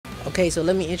Okay, so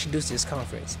let me introduce this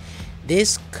conference.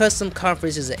 This custom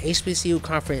conference is an HBCU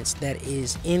conference that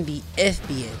is in the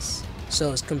FBS.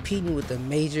 So it's competing with the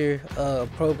major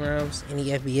programs in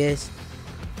the FBS,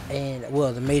 and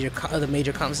well, the major other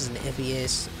major conferences in the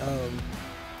FBS.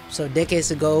 So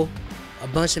decades ago, a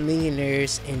bunch of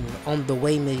millionaires and on the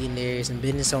way millionaires and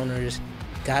business owners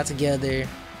got together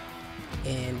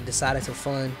and decided to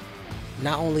fund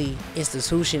not only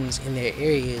institutions in their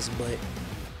areas, but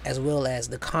as well as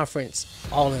the conference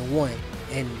all in one,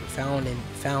 and found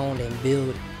and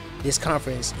build this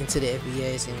conference into the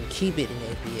FBS and keep it in the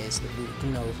FBS.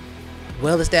 You know,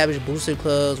 well-established booster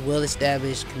clubs,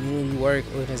 well-established community work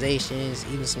organizations,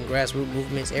 even some grassroots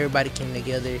movements. Everybody came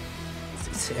together,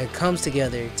 comes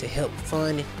together to help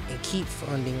fund and keep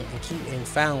funding and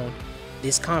found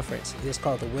this conference. It's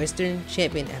called the Western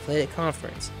Champion Athletic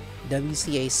Conference,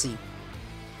 WCAC.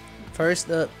 First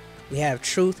up, we have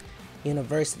Truth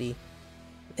University.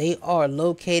 They are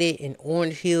located in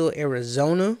Orange Hill,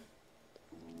 Arizona.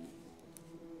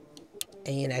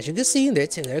 And as you can see,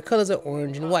 their colors are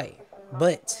orange and white,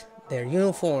 but their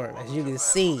uniform, as you can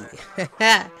see,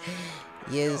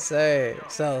 yes sir.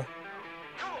 So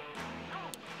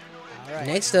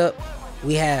next up,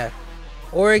 we have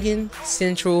Oregon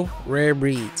Central Rare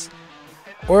Breeds.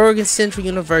 Oregon Central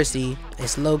University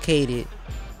is located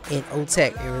in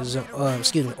Otay, Arizona.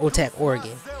 Otay,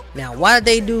 Oregon. Now, why did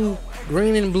they do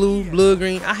green and blue, blue and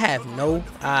green? I have no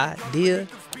idea,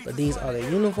 but these are their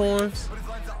uniforms.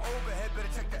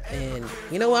 And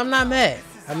you know what? I'm not mad.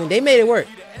 I mean, they made it work.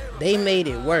 They made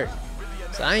it work.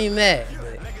 So I ain't mad.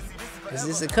 But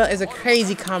it's a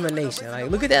crazy combination. Like,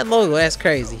 look at that logo. That's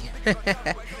crazy.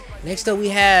 Next up, we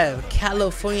have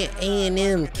California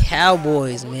A&M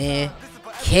Cowboys, man.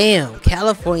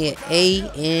 California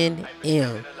A&M.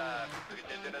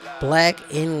 Black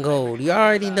and gold. You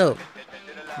already know.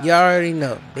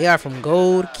 They are from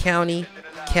Gold County,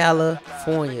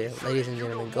 California, ladies and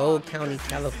gentlemen. Gold County,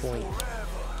 California.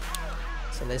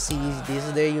 So let's see, these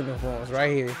are their uniforms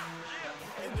right here.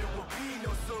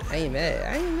 I ain't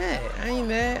mad.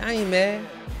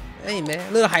 A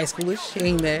little high schoolish. I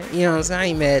ain't mad. You know what I'm saying? I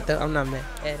ain't mad though. I'm not mad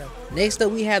at all. Next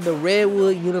up, we have the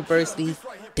Redwood University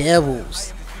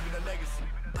Devils.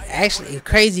 Actually, it's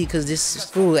crazy because this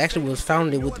school actually was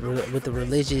founded with the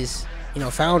religious,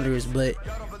 founders, but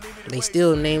they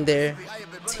still named their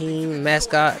team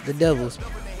mascot the Devils.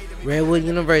 Redwood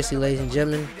University, ladies and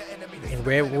gentlemen, in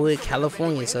Redwood,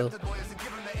 California. So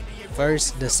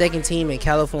the second team in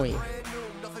California.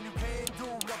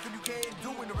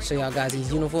 Show y'all guys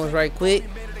these uniforms right quick.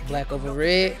 Black over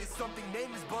red,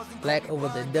 black over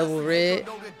the devil red,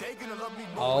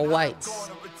 all whites.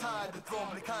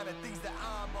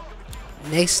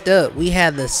 Next up, we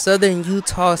have the Southern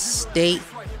Utah State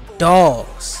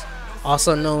Dogs,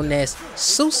 also known as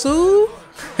Susu.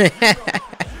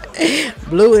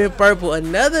 Blue and purple,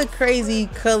 another crazy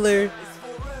color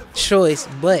choice,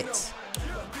 but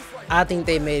I think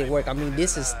they made it work. I mean,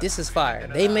 this is fire.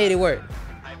 They made it work.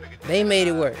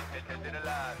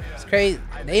 It's crazy.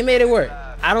 They made it work.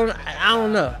 I don't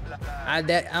know. I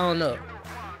don't know.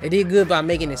 They did good by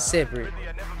making it separate.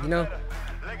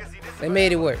 They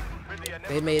made it work.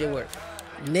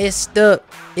 Next up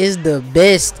is the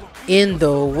best in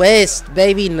the West,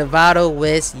 baby. Nevada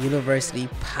West University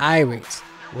Pirates.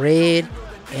 Red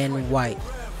and white.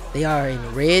 They are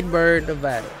in Redbird,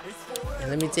 Nevada. And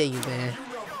let me tell you, man,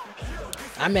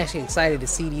 I'm actually excited to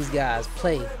see these guys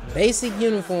play. Basic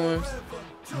uniforms,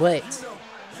 but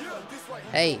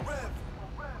hey,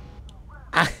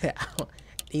 I'm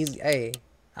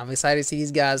excited to see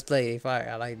these guys play. They fire.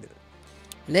 I like it.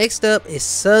 Next up is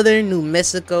Southern New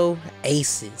Mexico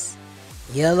Aces.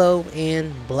 Yellow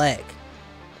and black.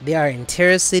 They are in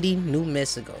Terra City, New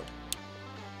Mexico.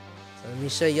 So let me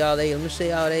show y'all they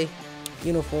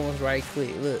uniforms right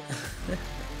quick. Look.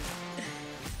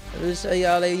 Let me show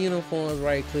y'all their uniforms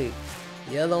right quick.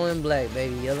 Yellow and black,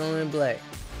 baby. Yellow and black.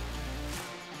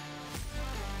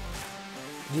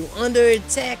 You under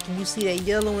attack. You see that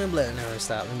yellow and black. No,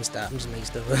 stop. Let me stop. I'm just making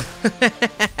stuff up.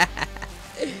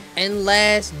 And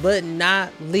last but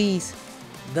not least,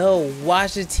 the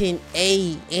Washington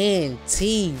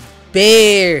A&T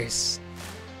Bears.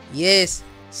 Yes,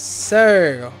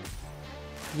 sir.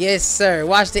 Yes, sir.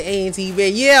 Watch the A&T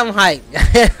Bears. Yeah, I'm hyped.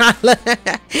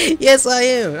 Yes, I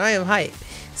am. I am hyped.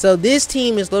 So this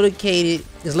team is located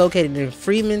in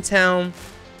Freemantown,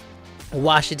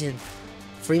 Washington.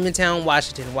 Freemantown,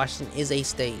 Washington. Washington is a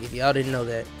state, if y'all didn't know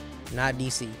that. Not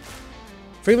DC.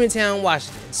 Freemantown,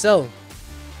 Washington. So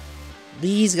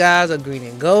these guys are green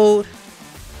and gold.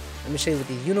 Let me show you what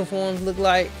these uniforms look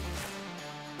like.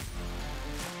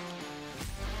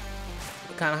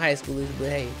 kind of high schoolers, but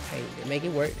hey, they make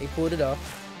it work. They pulled it off.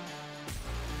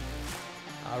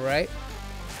 All right.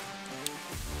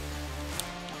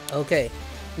 Okay.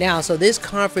 Now, so this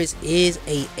conference is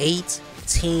a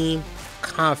 8-team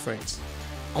conference.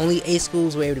 Only 8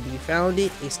 schools were able to be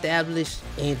founded, established,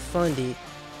 and funded,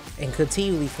 and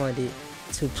continually funded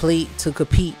to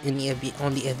compete in the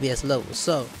on the FBS level.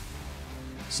 So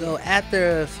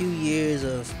after a few years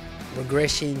of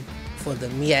regression for the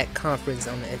MEAC conference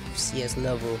on the FCS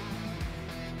level,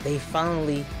 they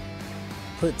finally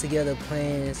put together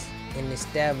plans and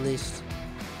established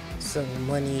some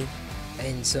money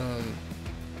and some,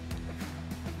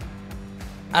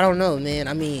 I don't know, man.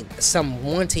 I mean, some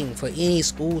wanting for any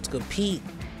school to compete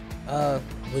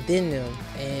within them.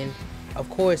 And of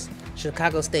course,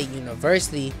 Chicago State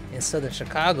University in Southern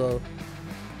Chicago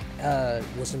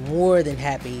was more than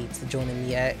happy to join the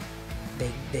MEAC.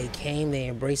 They came, they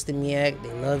embraced the MEAC,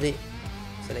 they love it.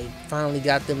 So they finally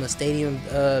got them a stadium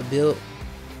built.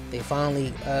 They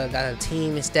finally got a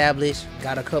team established,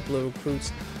 got a couple of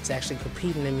recruits to actually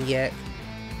compete in the MEAC.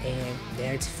 And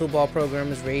their football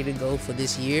program is ready to go for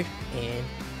this year. And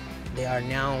they are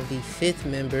now the 5th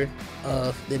member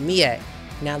of the MEAC.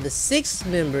 Now the 6th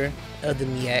member of the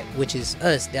MEAC, which is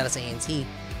us, Dallas A&T,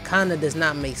 kind of does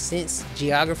not make sense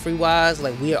geography wise.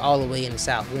 Like, we are all the way in the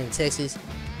south, we're in Texas.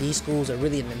 These schools are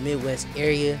really in the Midwest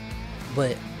area,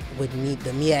 but with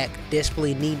the MEAC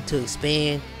desperately needed to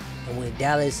expand, and with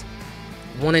Dallas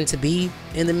wanting to be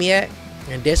in the MEAC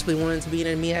and desperately wanting to be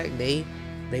in the MEAC,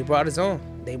 they brought us on.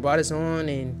 They brought us on,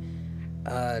 and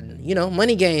you know,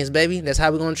 money gains, baby. That's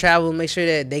how we're gonna travel and make sure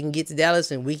that they can get to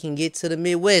Dallas and we can get to the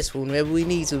Midwest whenever we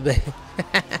need to, baby.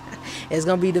 It's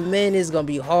gonna be demanding, it's gonna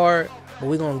be hard, but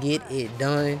we're gonna get it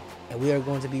done, and we are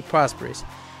going to be prosperous.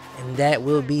 And that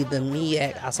will be the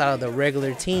MEAC outside of the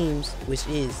regular teams, which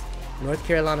is North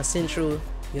Carolina Central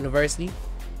University,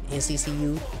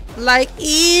 NCCU, like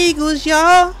Eagles,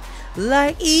 y'all,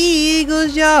 like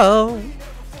Eagles, y'all.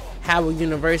 Howard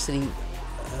University,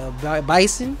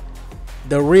 Bison,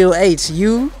 the real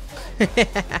HU.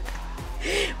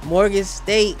 Morgan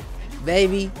State,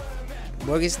 baby,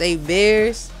 Morgan State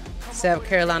Bears, South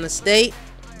Carolina State,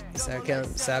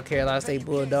 South Carolina State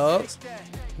Bulldogs,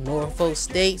 Norfolk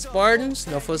State Spartans.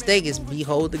 Norfolk State is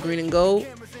Behold the Green and Gold.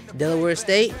 Delaware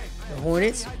State, the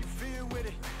Hornets.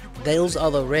 Those are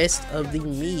the rest of the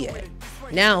MEAC.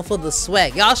 Now for the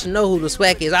SWAC. Y'all should know who the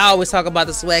SWAC is. I always talk about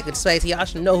the SWAC and SWAC. Y'all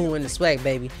should know who in the SWAC,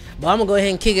 baby. But I'm going to go ahead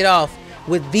and kick it off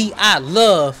with I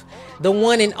love the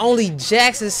one and only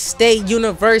Jackson State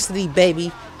University,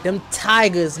 baby. Them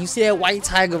Tigers. You see that white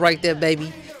tiger right there,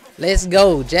 baby? Let's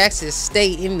go. Jackson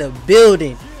State in the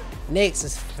building. Next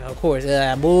is, of course,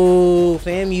 boo,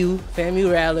 FAMU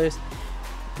Rattlers,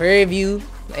 Prairie View,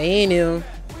 A&M,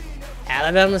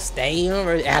 Alabama State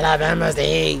University, Alabama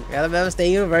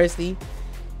State University,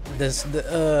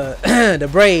 the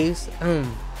Braves,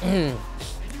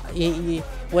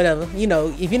 whatever, you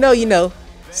know, if you know, you know,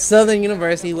 Southern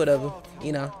University, whatever,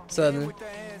 you know, Southern,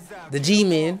 the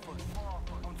G-Men,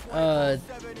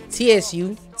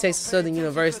 TSU, Texas Southern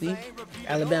University,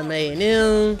 Alabama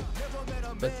A&M,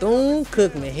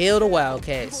 Bethune-Cookman, hell the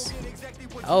Wildcats.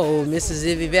 Oh,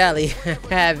 Mississippi Valley,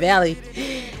 Valley,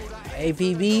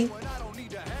 APB.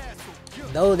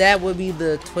 Though that would be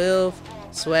the 12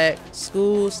 SWAC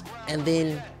schools, and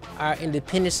then our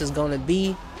independence is going to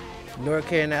be North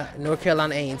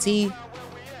Carolina A&T,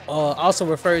 also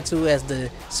referred to as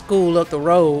the school up the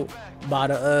road by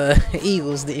the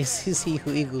Eagles, the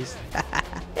NCCU Eagles.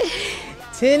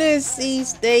 Tennessee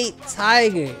State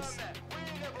Tigers.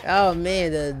 Oh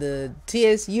man, the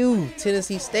TSU,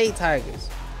 Tennessee State Tigers.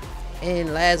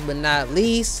 And last but not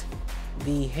least,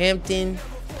 the Hampton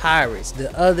Pirates,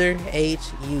 the other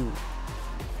HU.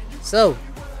 So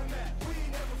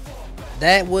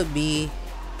that would be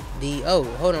the, oh,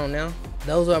 hold on now.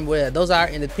 Those are our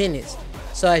independents.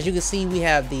 So as you can see, we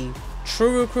have the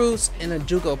true recruits and the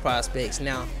JUCO prospects.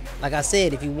 Now, like I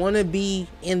said, if you want to be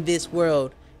in this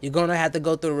world, you're gonna have to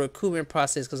go through the recruitment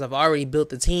process, because I've already built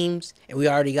the teams and we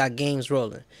already got games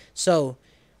rolling. So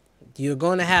you're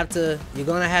gonna have to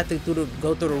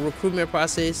go through the recruitment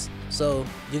process. So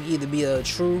you can either be a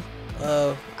true,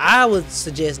 I would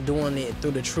suggest doing it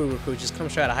through the true recruit. Just come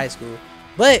straight out of high school.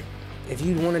 But if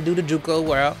you want to do the JUCO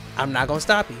route, I'm not gonna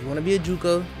stop you. You want to be a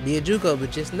JUCO, but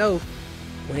just know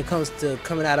when it comes to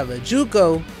coming out of a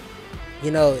JUCO, you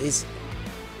know,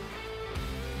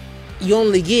 you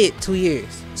only get 2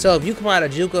 years. So if you come out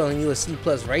of JUCO and you're a C+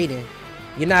 rating,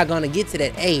 you're not gonna get to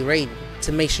that A rating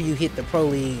to make sure you hit the pro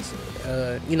leagues,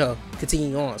 you know,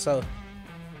 continue on. So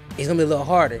it's gonna be a little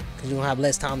harder because you're gonna have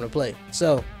less time to play.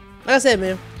 So like I said,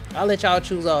 man, I'll let y'all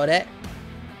choose all that.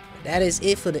 that is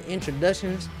it for the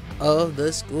introductions of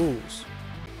the schools.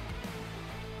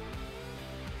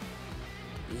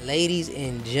 Ladies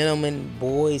and gentlemen,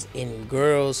 boys and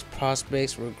girls,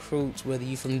 prospects, recruits, whether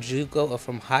you from JUCO or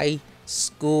from high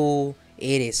school,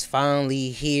 it is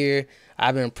finally here.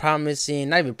 I've been promising,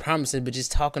 not even promising, but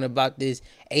just talking about this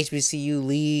HBCU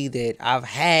league that I've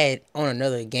had on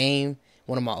another game,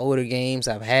 one of my older games.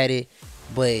 I've had it,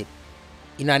 but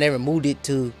I never moved it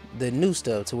to the new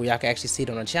stuff to where y'all can actually see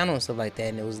it on the channel and stuff like that.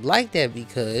 And it was like that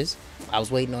because I was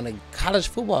waiting on a college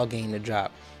football game to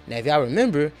drop. Now, if y'all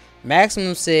remember,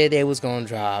 Maximum said they was gonna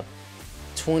drop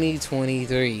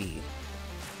 2023.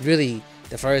 Really,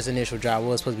 the first initial drop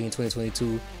was supposed to be in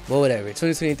 2022, but whatever.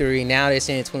 2023. Now they're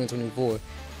saying 2024.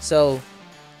 So,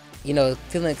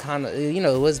 feeling kind of,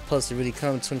 it wasn't supposed to really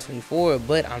come 2024,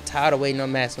 but I'm tired of waiting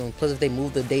on Maximum. Plus, if they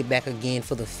move the date back again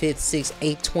for the 5th, 6th,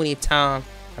 8th, 20th time,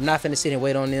 I'm not finna sit and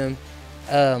wait on them.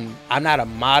 I'm not a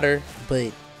modder,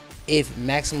 but if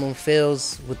Maximum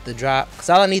fails with the drop, because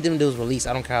all I need them to do is release.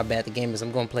 I don't care how bad the game is,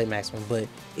 I'm going to play Maximum. But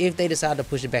if they decide to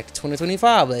push it back to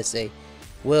 2025, let's say,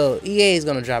 well, EA is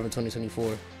going to drop in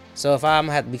 2024. So if I'm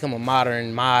going to have to become a modder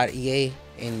and mod EA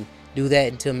and do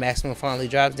that until Maximum finally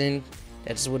drops, then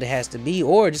that's what it has to be.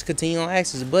 Or just continue on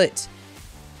Axis. But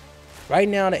right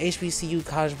now, the HBCU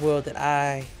College World that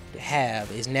I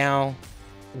have is now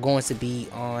going to be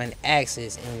on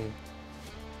Axis. And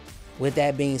with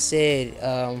that being said,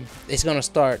 it's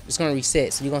gonna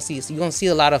reset. So you're gonna see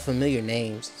a lot of familiar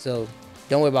names. So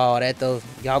don't worry about all that though.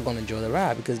 Y'all gonna enjoy the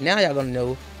ride because now y'all gonna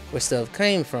know where stuff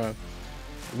came from.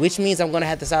 Which means I'm gonna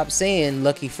have to stop saying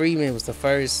Lucky Freeman was the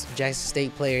first Jackson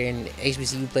State player and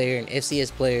HBCU player and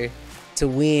FCS player to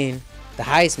win the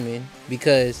Heisman,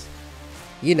 because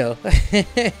it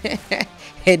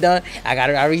done.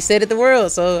 I reset the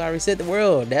world. So I reset the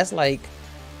world. That's like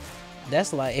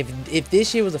if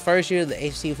this year was the first year of the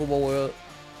HBCU football world,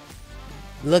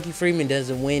 Lucky Freeman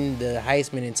doesn't win the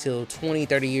Heisman until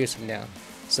 20-30 years from now.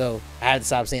 So I had to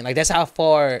stop saying, like, that's how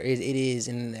far it is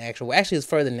in the actual. Actually, it's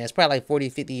further than that. It's probably like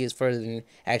 40-50 years further than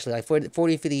actually, like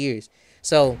 40-50 years.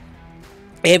 So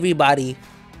everybody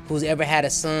who's ever had a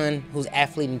son who's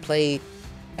athlete and played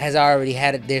has already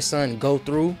had their son go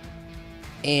through.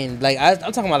 And like I'm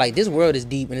talking about, like, this world is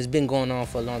deep and it's been going on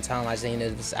for a long time. I ain't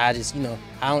never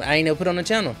put it on the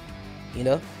channel,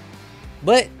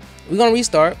 But we're gonna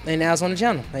restart, and now it's on the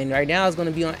channel. And right now it's gonna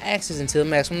be on Axis until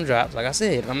Maximum drops. Like I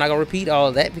said, I'm not gonna repeat all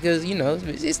of that because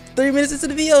it's 3 minutes into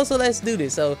the video, so let's do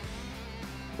this. So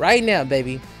right now,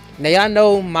 baby. Now y'all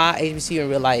know my HBCU in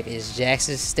real life is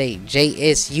Jackson State,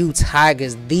 JSU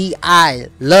Tigers, the I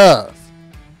love.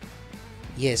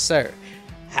 Yes, sir.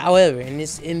 However, in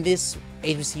this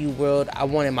HBCU world, I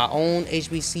wanted my own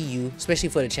HBCU, especially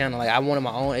for the channel. Like, I wanted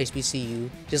my own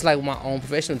HBCU, just like my own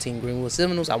professional team, Greenwood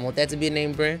Seminoles. I want that to be a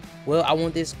name brand. Well, I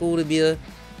want this school to be a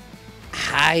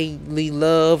highly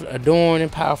loved, adorned,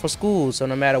 and powerful school. So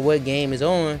no matter what game is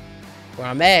on, where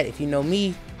I'm at, if you know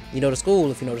me, you know the school.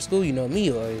 If you know the school, you know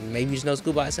me. Or maybe you just know the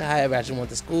school by itself. However, I just want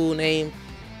the school name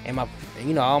and my,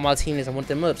 all my teammates. I want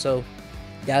them up. So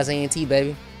Dallas A&T,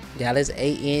 baby. Dallas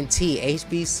A&T,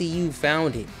 HBCU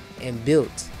founded and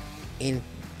built in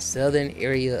southern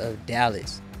area of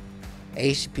Dallas.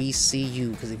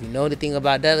 HBCU, because if you know the thing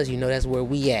about Dallas, you know that's where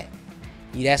we at.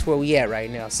 That's where we at right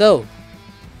now. So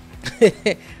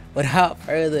without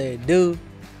further ado,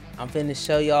 I'm finna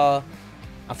show y'all.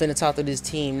 I'm finna talk to this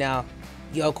team now.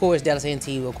 Of course, Dallas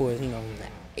A&T, of course,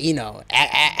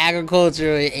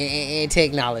 agriculture and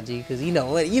technology, because you know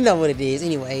what it is.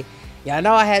 Anyway, y'all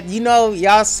know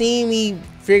y'all seen me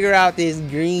figure out this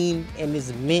green and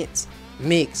this mint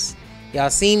mix. Y'all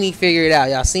seen me figure it out.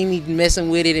 Y'all seen me messing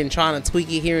with it and trying to tweak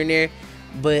it here and there.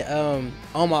 But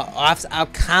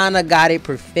I've kind of got it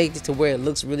perfected to where it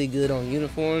looks really good on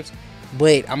uniforms.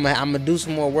 But I'm gonna do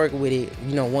some more work with it.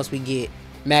 Once we get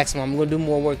Maximum, I'm gonna do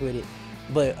more work with it.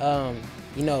 But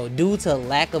due to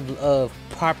lack of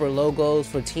proper logos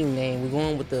for team name, we're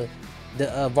going with the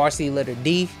varsity letter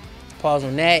D. Pause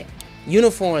on that.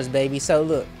 Uniforms, baby. So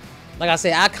look, like I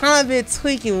said, I kind of been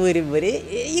tweaking with it, but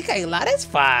you can't lie. That's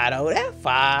fire though. That's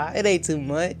fire. It ain't too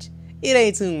much.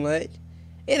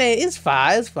 It's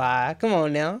fire. It's fire. Come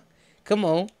on now. Come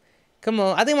on.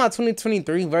 I think my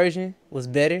 2023 version was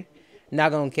better.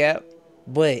 Not gonna cap,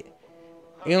 but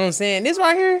you know what I'm saying. This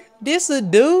right here, this'll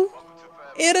do.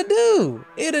 It'll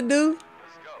do.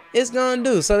 It's gonna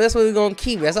do. So that's what we're gonna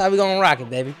keep. That's how we're gonna rock it,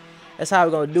 baby. That's how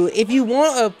we're gonna do it. If you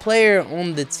want a player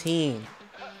on the team,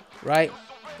 right?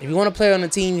 If you want a player on the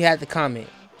team, you have to comment.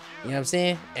 You know what I'm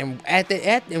saying? And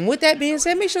and with that being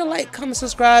said, make sure to like, comment,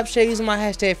 subscribe, share using my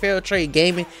hashtag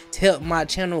FairTradeGaming to help my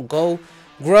channel go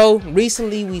grow.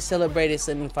 Recently, we celebrated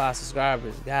 75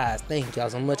 subscribers. Guys, thank y'all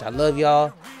so much. I love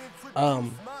y'all.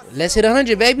 Let's hit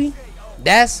 100, baby.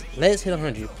 Let's hit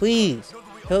 100. Please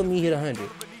help me hit 100.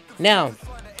 Now,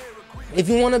 if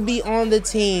you want to be on the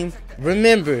team,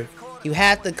 remember, you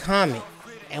have to comment.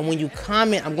 And when you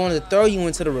comment, I'm going to throw you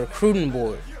into the recruiting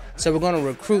board. So we're going to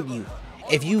recruit you.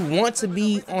 If you want to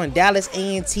be on Dallas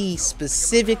A&T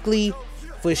specifically,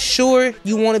 for sure,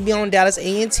 you want to be on Dallas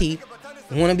A&T,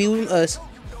 you want to be with us,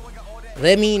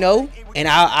 let me know, and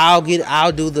I'll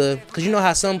do the, because you know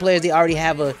how some players, they already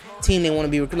have a team they want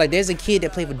to be recruited. Like, there's a kid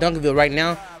that played for Duncanville right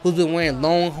now who's been wearing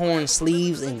Longhorn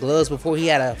sleeves and gloves before he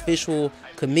had an official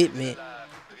commitment.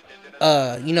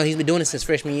 You know, he's been doing it since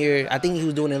freshman year. I think he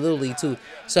was doing it in Little League too.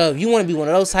 So if you want to be one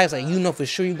of those types, like, you know for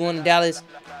sure you're going to Dallas,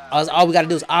 all we got to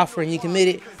do is offer and you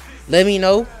committed, let me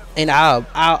know, and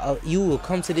you will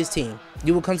come to this team.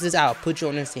 You will come to this, I'll put you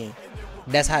on this team.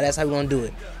 That's how we're going to do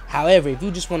it. However, if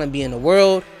you just want to be in the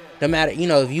world, no matter, you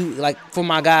know, if you, like, for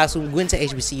my guys who went to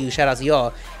HBCU, shout out to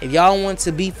y'all. If y'all want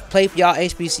to play for y'all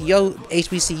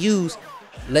HBCUs,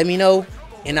 let me know,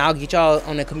 and I'll get y'all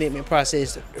on the commitment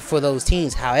process for those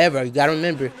teams. However, you got to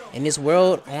remember, in this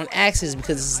world, on Axis,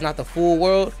 because this is not the full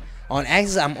world, on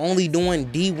Axis, I'm only doing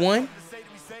D1,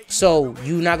 so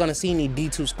you're not going to see any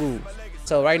D2 schools.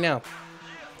 So right now,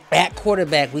 at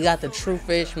quarterback, we got the true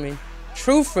freshman,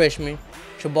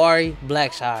 Jabari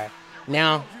Blackshear.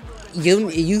 Now,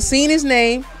 you seen his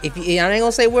name. If you, I ain't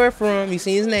gonna say where from. You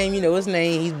seen his name. You know his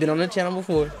name. He's been on the channel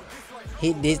before.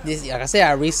 This like I said,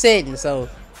 I reset, and so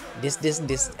this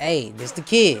the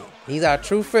kid. He's our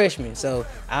true freshman. So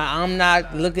I'm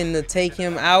not looking to take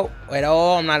him out at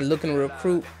all. I'm not looking to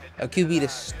recruit a QB to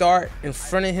start in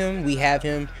front of him. We have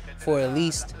him for at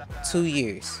least 2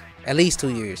 years. At least 2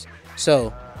 years.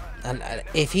 So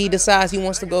if he decides he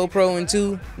wants to go pro in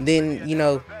 2, then, you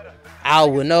know, I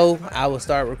will know. I will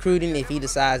start recruiting. If he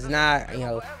decides not, you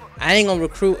know, I ain't gonna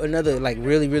recruit another, like,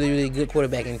 really good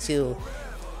quarterback until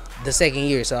the 2nd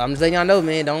year. So I'm just letting y'all know,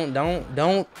 man.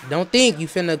 Don't think you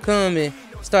finna come and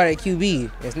start at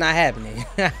QB. It's not happening.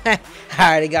 I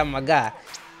already got my guy.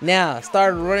 Now,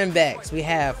 starting running backs, we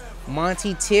have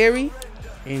Monty Terry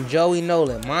and Joey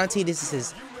Nolan. Monty, this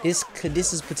is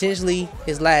potentially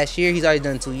his last year. He's already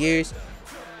done 2 years.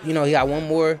 You know, he got one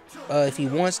more. If he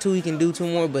wants to, he can do 2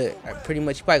 more, but pretty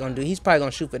much he's probably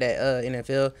gonna shoot for that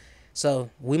NFL.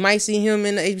 So we might see him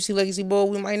in the HBC Legacy Bowl.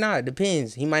 We might not.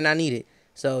 Depends. He might not need it.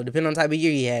 So depending on the type of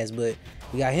year he has. But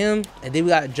we got him, and then we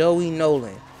got Joey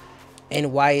Nolan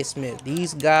and Wyatt Smith.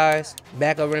 These guys,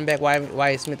 backup running back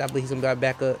Wyatt Smith, I believe he's gonna be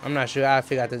backup. I'm not sure. I'll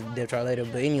figure out the depth chart later.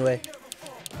 But anyway,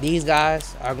 these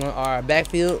guys are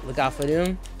backfield. Look out for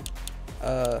them.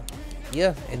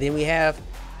 Yeah, and then we have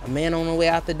a man on the way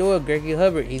out the door, Gregory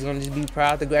Hubbard. He's gonna just be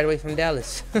proud to graduate from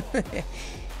Dallas. For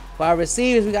our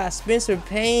receivers, we got Spencer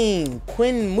Payne,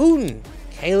 Quinn Mooten,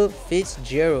 Caleb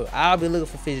Fitzgerald. I'll be looking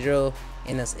for Fitzgerald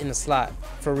in the slot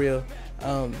for real.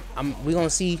 We're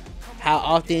gonna see how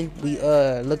often we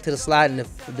look to the slot, and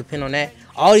depend on that.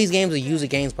 All these games are user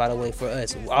games, by the way, for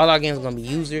us. All our games are gonna be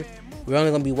user. We're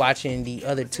only gonna be watching the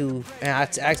other 2, and I'll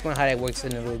explain how that works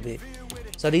in a little bit.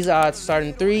 So these are our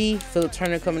starting 3. Philip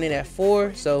Turner coming in at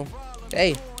 4. So,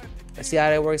 hey, let's see how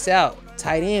that works out.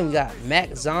 Tight end, we got Mac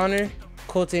Zonner,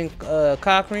 Colton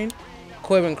Cochran,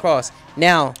 Corbin Cross.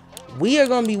 Now, we are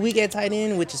going to be weak at tight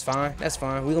end, which is fine. That's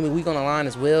fine. We're going to be weak on the line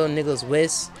as well. Nicholas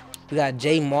West. We got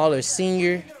Jay Mahler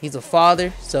Sr. He's a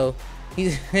father. So,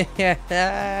 he's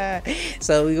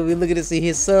so we're going to be looking to see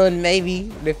his son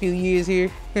maybe in a few years here.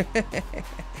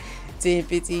 10,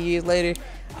 15 years later.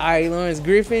 All right, Lawrence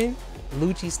Griffin.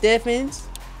 Lucci Steffens,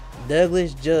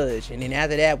 Douglas Judge, and then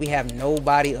after that we have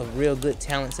nobody of real good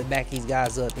talent to back these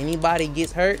guys up. Anybody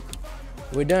gets hurt,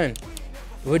 we're done.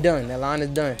 We're done. That line is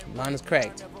done. Line is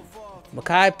cracked.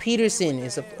 Makai Peterson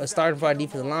is a starter for our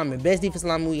defensive lineman. Best defensive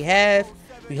lineman we have.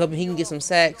 We hoping he can get some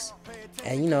sacks.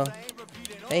 And, you know,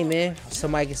 hey man,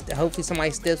 hopefully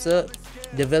somebody steps up,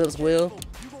 develops well.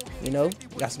 You know,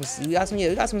 we got some seniors.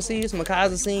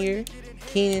 Makai's a senior,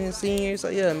 Keenan is a senior. So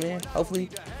yeah, man, hopefully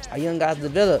our young guys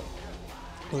develop.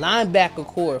 Linebacker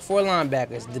core, 4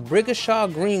 linebackers. The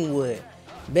Brickashaw Greenwood,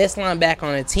 best linebacker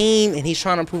on the team, and he's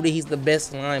trying to prove that he's the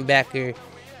best linebacker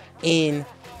in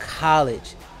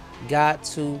college. Got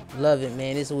to love it,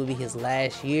 man. This will be his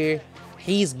last year.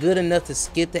 He's good enough to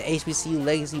skip the HBCU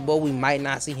Legacy Bowl. We might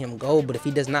not see him go, but if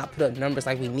he does not put up numbers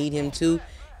like we need him to,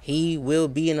 he will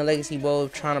be in the Legacy Bowl,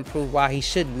 trying to prove why he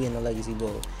should be in the Legacy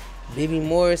Bowl. Bibby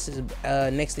Morris is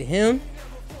next to him.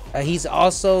 He's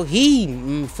also,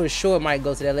 he for sure might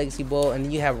go to that Legacy Bowl. And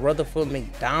then you have Rutherford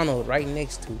McDonald right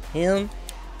next to him.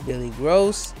 Billy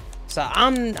Gross, So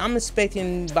I'm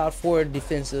expecting about 4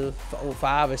 defensive, or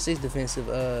 5 or 6 defensive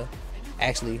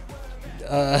guys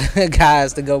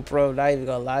to go pro. Not even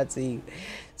gonna lie to you.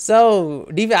 So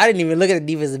I didn't even look at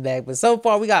the defensive back, but so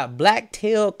far we got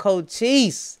Blacktail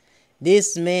Cochise.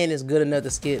 This man is good enough to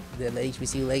skip the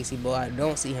HBCU Legacy, boy. I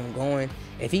don't see him going.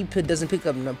 If he doesn't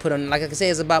put on, like I can say,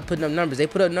 it's about putting up numbers. They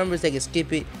put up numbers, they can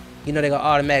skip it. You know, they're gonna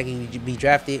automatically be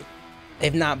drafted.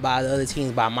 If not by the other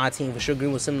teams, by my team for sure.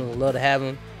 Greenwood Seminole would love to have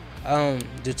him.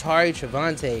 Dutari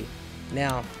Trevante.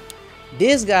 Now,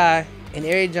 this guy and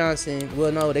Eric Johnson,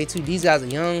 well, no, these guys are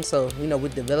young, so you know,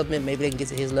 with development, maybe they can get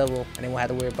to his level and they won't have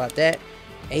to worry about that.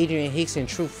 Adrian Hickson,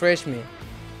 true freshman.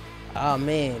 Oh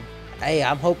man, hey,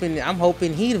 I'm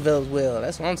hoping he develops well.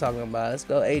 That's what I'm talking about. Let's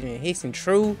go, Adrian Hickson,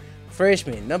 true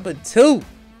freshman, number 2.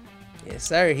 Yes,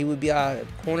 sir. He would be our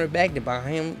cornerback.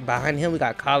 Behind him, we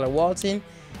got Kyler Walton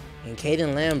and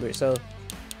Caden Lambert. So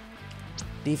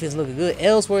defense looking good.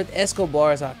 Ellsworth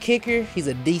Escobar is our kicker. He's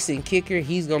a decent kicker.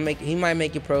 He might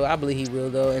make it pro. I believe he will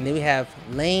though. And then we have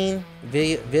Lane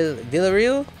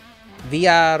Villarreal.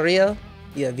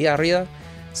 Yeah, Villarreal.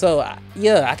 So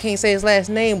yeah, I can't say his last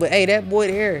name, but hey, that boy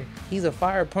there, he's a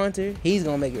fire punter. He's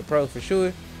gonna make it pro for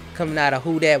sure. Coming out of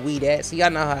Who Dat We Dat. So y'all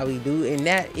know how we do. And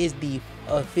that is the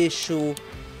official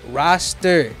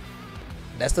roster.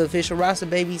 That's the official roster,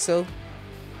 baby. So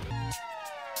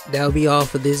that'll be all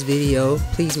for this video.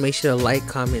 Please make sure to like,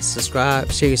 comment,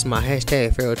 subscribe, share my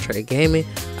hashtag FaroTreyGaming.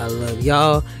 I love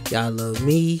y'all. Y'all love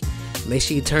me. Make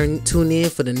sure you tune in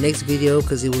for the next video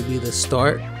because it will be the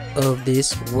start of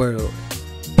this world.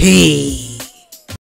 Peace.